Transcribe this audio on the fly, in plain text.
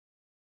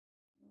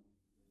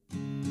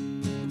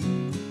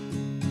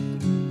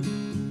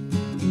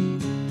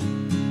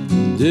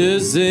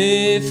There's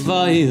a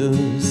fire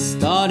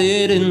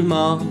started in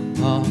my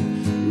heart,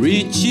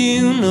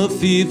 reaching a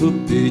fever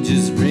pitch,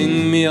 just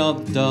bring me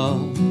up,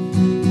 dark.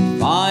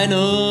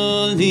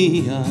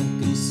 Finally I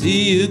can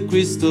see you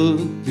crystal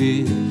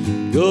clear.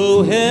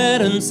 Go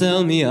ahead and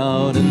sell me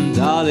out and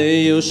I'll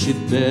lay your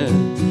shit bare.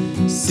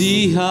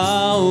 See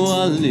how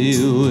I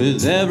live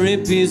with every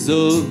piece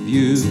of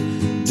you.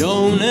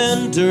 Don't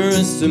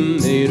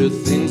underestimate the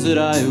things that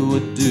I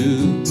would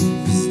do.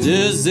 'Cause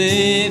there's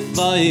a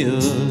fire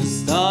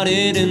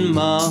started in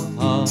my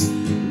heart,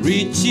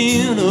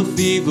 reaching a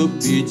fever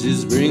pitch,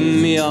 just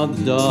bring me out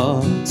the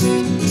dark.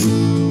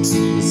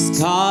 The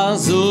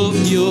scars of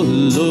your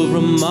love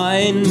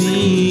remind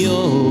me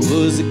of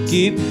us that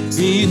keep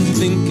me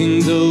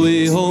thinking though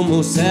we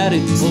almost had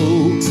it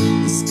all.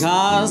 The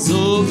scars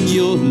of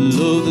your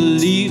love that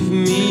leave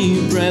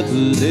me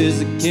breathless,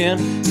 I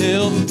can't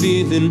help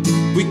feeling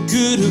we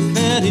could have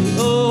had it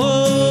all.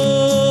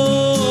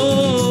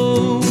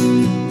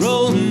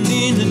 Rolling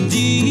in the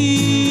deep,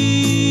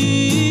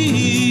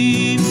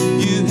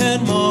 you had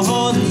my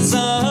heart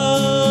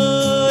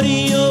inside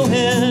your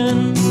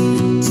hand,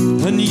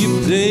 and you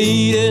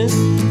played it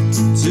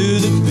to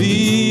the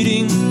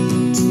beating.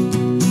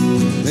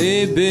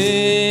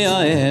 Baby,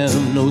 I have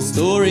no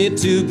story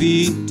to be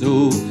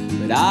told,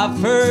 but I've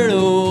heard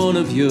one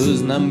of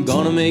yours and I'm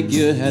gonna make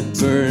your head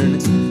burn.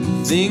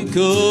 Think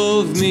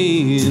of me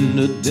in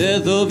the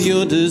depth of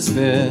your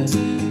despair,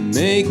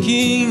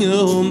 making a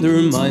home that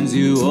reminds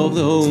you of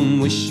the home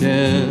we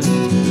share.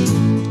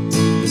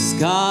 The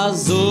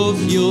scars of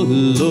your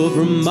love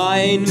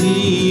remind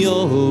me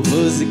of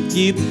us that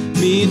keep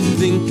me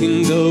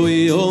thinking though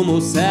we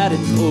almost had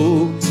it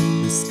all.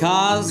 The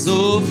scars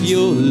of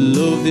your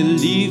love, they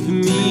leave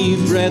me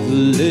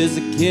breathless,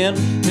 I can't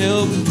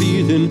help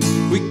feeling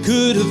we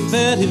could have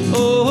had it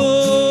all.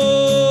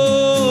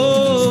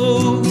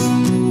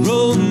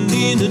 Rolling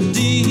in the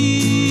deep,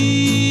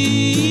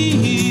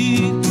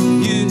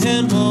 you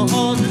had my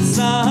heart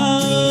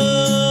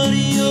inside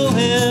your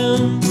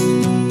hand,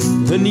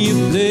 and you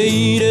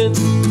played it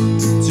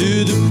to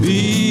the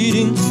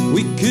beating.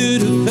 We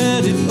could have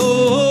had it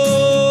all.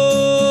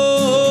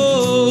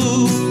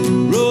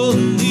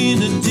 Rolling in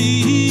the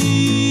deep,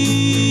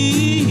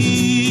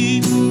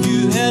 you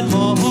had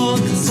my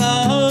heart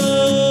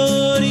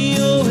inside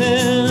your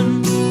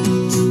hand,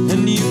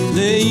 and you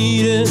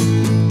played it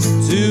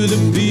to the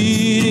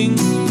beating.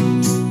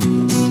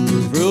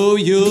 Throw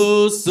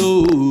your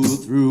soul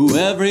through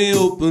every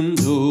open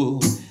door,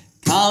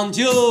 count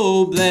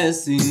your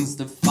blessings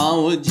to find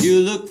what you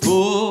look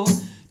for.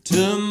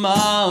 Turn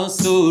my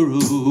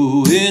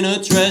sorrow in a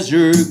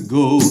treasure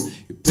gold.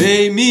 You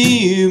pay me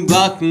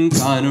back and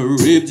kind of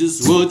reap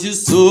just what you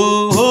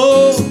sow.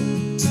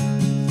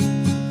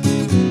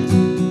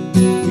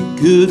 We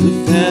could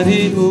have had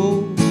it all.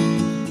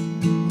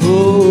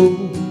 Oh,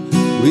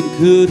 we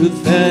could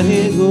have had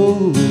it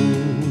all.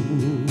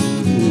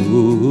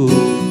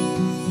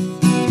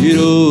 It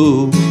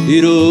all,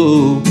 it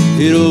all,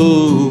 it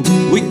all.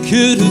 We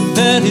could have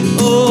had it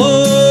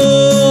all.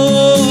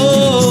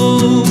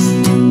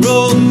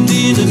 Rolling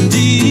in the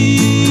deep,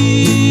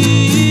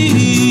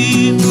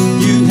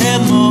 you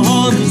had my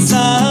heart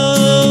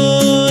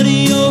inside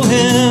your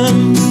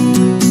hand,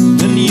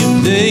 and you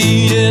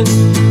played it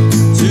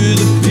to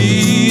the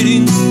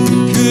beating. We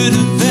could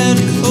have had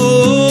it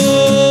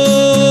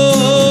all.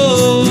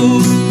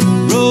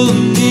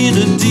 Rolling in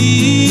the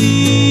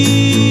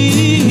deep,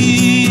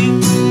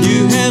 you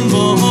had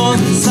my heart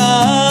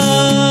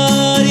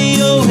inside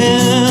your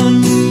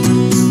hand,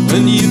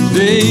 and you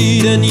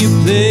played and you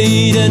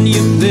played and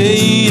you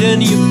played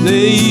and you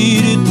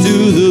played it to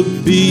the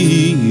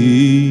beat.